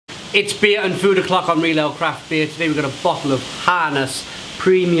It's beer and food o'clock on Real Ale Craft Beer. Today we've got a bottle of Harnas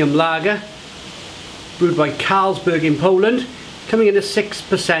Premium Lager, brewed by Carlsberg in Poland, coming in at 6%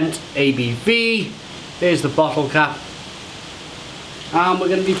 ABV. There's the bottle cap. And we're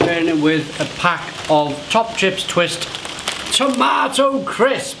going to be pairing it with a pack of Top Chips Twist Tomato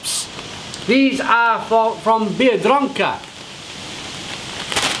Crisps. These are from Biedronka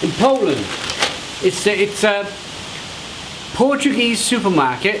in Poland. It's a Portuguese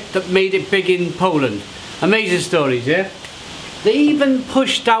supermarket that made it big in Poland. Amazing stories, yeah? They even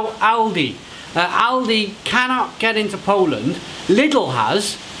pushed out Aldi. Aldi cannot get into Poland. Lidl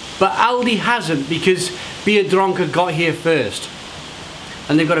has, but Aldi hasn't because Biedronka got here first.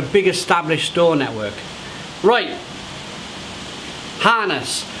 And they've got a big established store network. Right,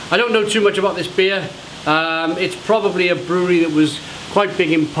 Harnas. I don't know too much about this beer. It's probably a brewery that was quite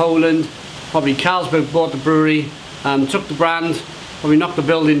big in Poland. Probably Carlsberg bought the brewery, took the brand, probably knocked the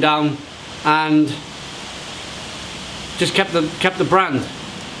building down, and just kept the brand.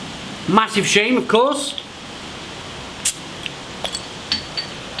 Massive shame, of course.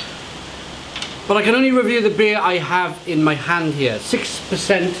 But I can only review the beer I have in my hand here.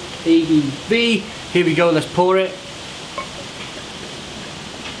 6% ABV. Here we go, let's pour it.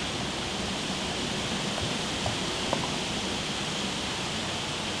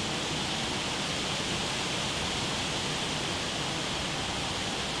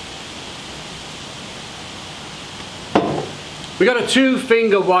 We got a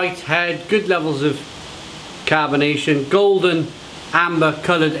 2-finger white head, good levels of carbonation, golden amber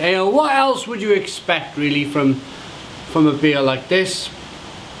coloured ale. What else would you expect really from a beer like this?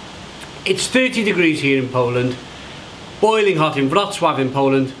 It's 30 degrees here in Poland, boiling hot in Wrocław in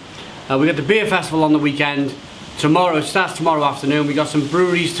Poland. We got the beer festival on the weekend. Tomorrow, it starts tomorrow afternoon. We got some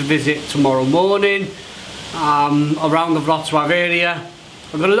breweries to visit tomorrow morning around the Wrocław area.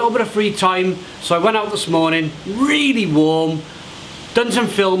 I've got a little bit of free time, so I went out this morning, really warm, done some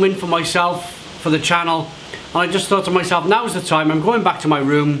filming for myself, for the channel, and I just thought to myself, now's the time, I'm going back to my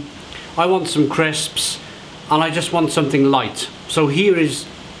room, I want some crisps, and I just want something light. So here is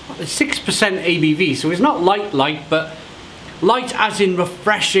 6% ABV, so it's not light, but light as in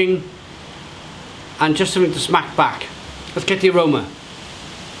refreshing, and just something to smack back. Let's get the aroma.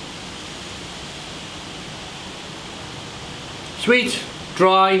 Sweet.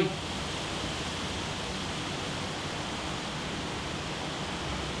 Dry.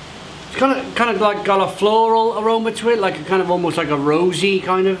 It's kind of like got a floral aroma to it, like a kind of almost like a rosy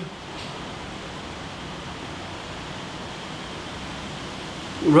kind of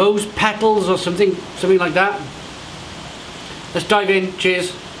rose petals or something like that. Let's dive in.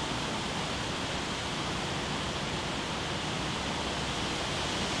 Cheers.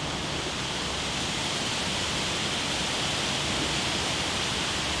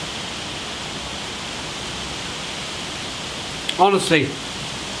 Honestly,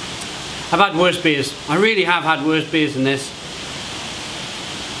 I've had worse beers. I really have had worse beers than this.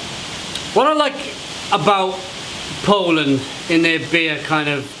 What I like about Poland in their beer kind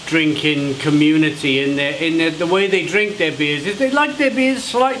of drinking community, in the way they drink their beers, is they like their beers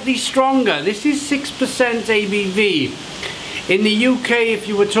slightly stronger. This is 6% ABV. In the UK, if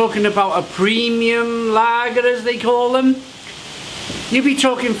you were talking about a premium lager, as they call them, you'd be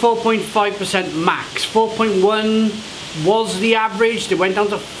talking 4.5% max. 4.1 was the average. It went down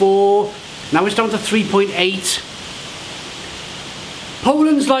to 4, now it's down to 3.8.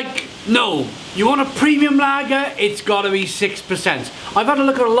 Poland's like, no, you want a premium lager, it's got to be 6%. I've had a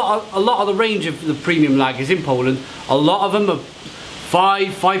look at a lot of the range of the premium lagers in Poland. A lot of them are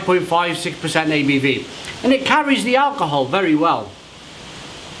 5.5, 6% ABV, and it carries the alcohol very well.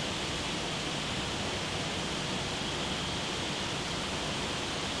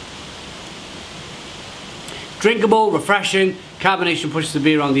 Drinkable, refreshing, carbonation pushes the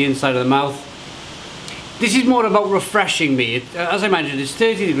beer on the inside of the mouth. This is more about refreshing me. As I mentioned, it's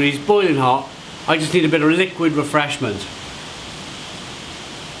 30 degrees, boiling hot. I just need a bit of liquid refreshment.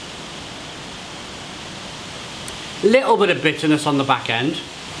 Little bit of bitterness on the back end.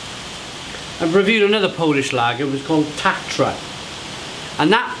 I've reviewed another Polish lager, it was called Tatra.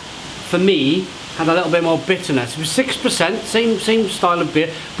 And that, for me, had a little bit more bitterness. It was 6%, same style of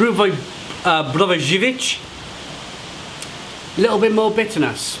beer, brewed by Browaziewicz. A little bit more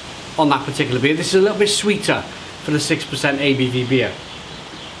bitterness on that particular beer. This is a little bit sweeter for the 6% ABV beer.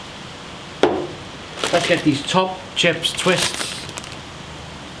 Let's get these Top Chips Twists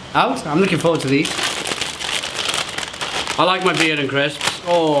out. I'm looking forward to these. I like my beer and crisps.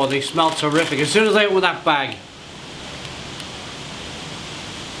 Oh, they smell terrific. As soon as I open that bag,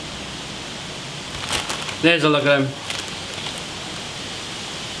 there's a look at them.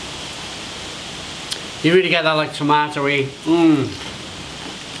 You really get that like tomatoey.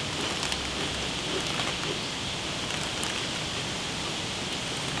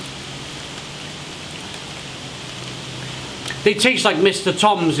 They taste like Mr.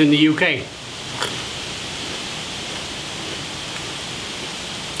 Tom's in the UK.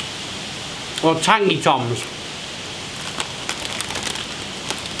 Or Tangy Toms.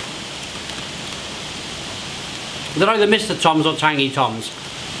 They're either Mr. Tom's or Tangy Toms.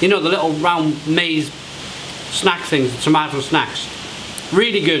 You know, the little round maize snack things, the tomato snacks.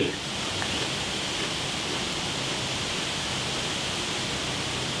 Really good.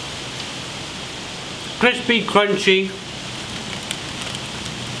 Crispy, crunchy.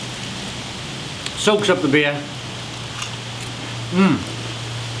 Soaks up the beer.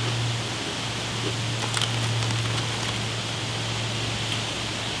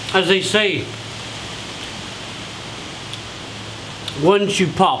 As they say, once you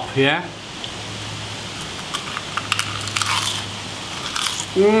pop, yeah?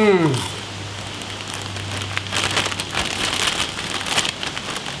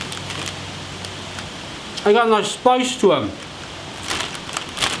 I got a nice spice to them.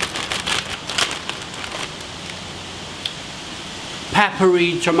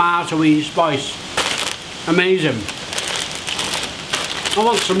 Peppery, tomatoey spice. Amazing. I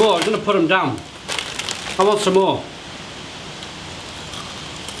want some more. I'm going to put them down. I want some more.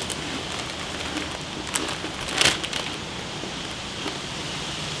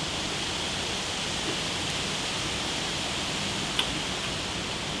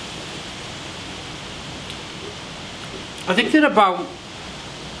 I think they're about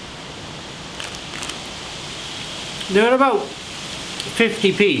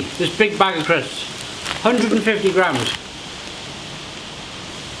 50p, this big bag of crisps, 150 grams.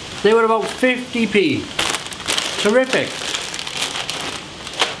 They were about 50p. Terrific.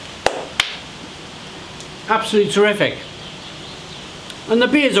 Absolutely terrific. And the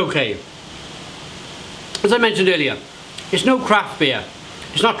beer's okay. As I mentioned earlier, it's no craft beer.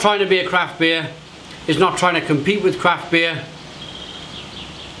 It's not trying to be a craft beer. It's not trying to compete with craft beer.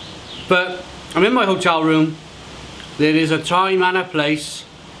 But I'm in my hotel room. There is a time and a place.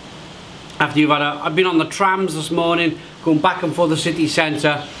 After you've had I've been on the trams this morning, going back and forth the city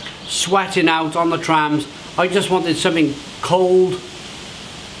centre, sweating out on the trams. I just wanted something cold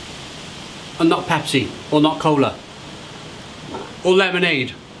and not Pepsi or not cola or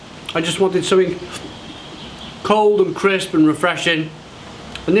lemonade. I just wanted something cold and crisp and refreshing,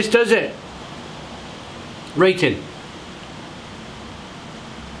 and this does it. Rating.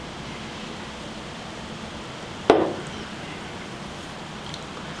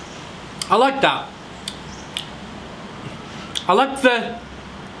 I like that. I like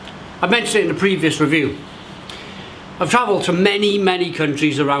I mentioned it in the previous review. I've travelled to many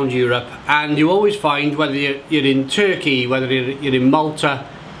countries around Europe, and you always find, whether you're in Turkey, whether you're in Malta,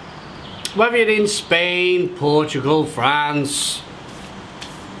 whether you're in Spain, Portugal, France,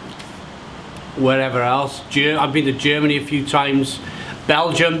 wherever else, I've been to Germany a few times,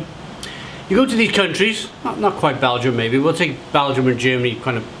 Belgium. You go to these countries, not quite Belgium maybe, we'll take Belgium and Germany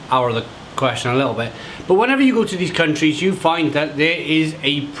kind of out of the question a little bit, but whenever you go to these countries you find that there is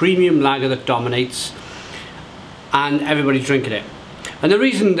a premium lager that dominates and everybody's drinking it. And the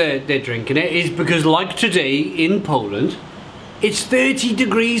reason they're drinking it is because, like today in Poland, it's 30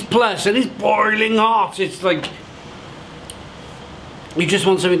 degrees plus and it's boiling hot. It's like you just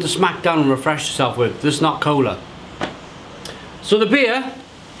want something to smack down and refresh yourself with. This is not cola. So the beer,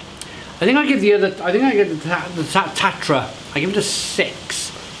 I think I give the Tatra, I give it a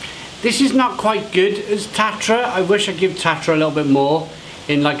 6. This is not quite good as Tatra. I wish I'd give Tatra a little bit more,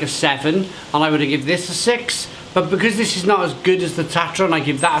 in like a 7, and I would have give this a 6. But because this is not as good as the Tatra and I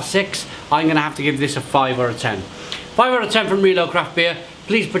give that a 6, I'm going to have to give this a 5 or a 10. 5 out of 10 from Real Craft Beer.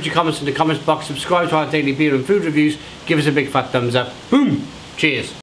 Please put your comments in the comments box, subscribe to our daily beer and food reviews, give us a big fat thumbs up. Boom! Cheers!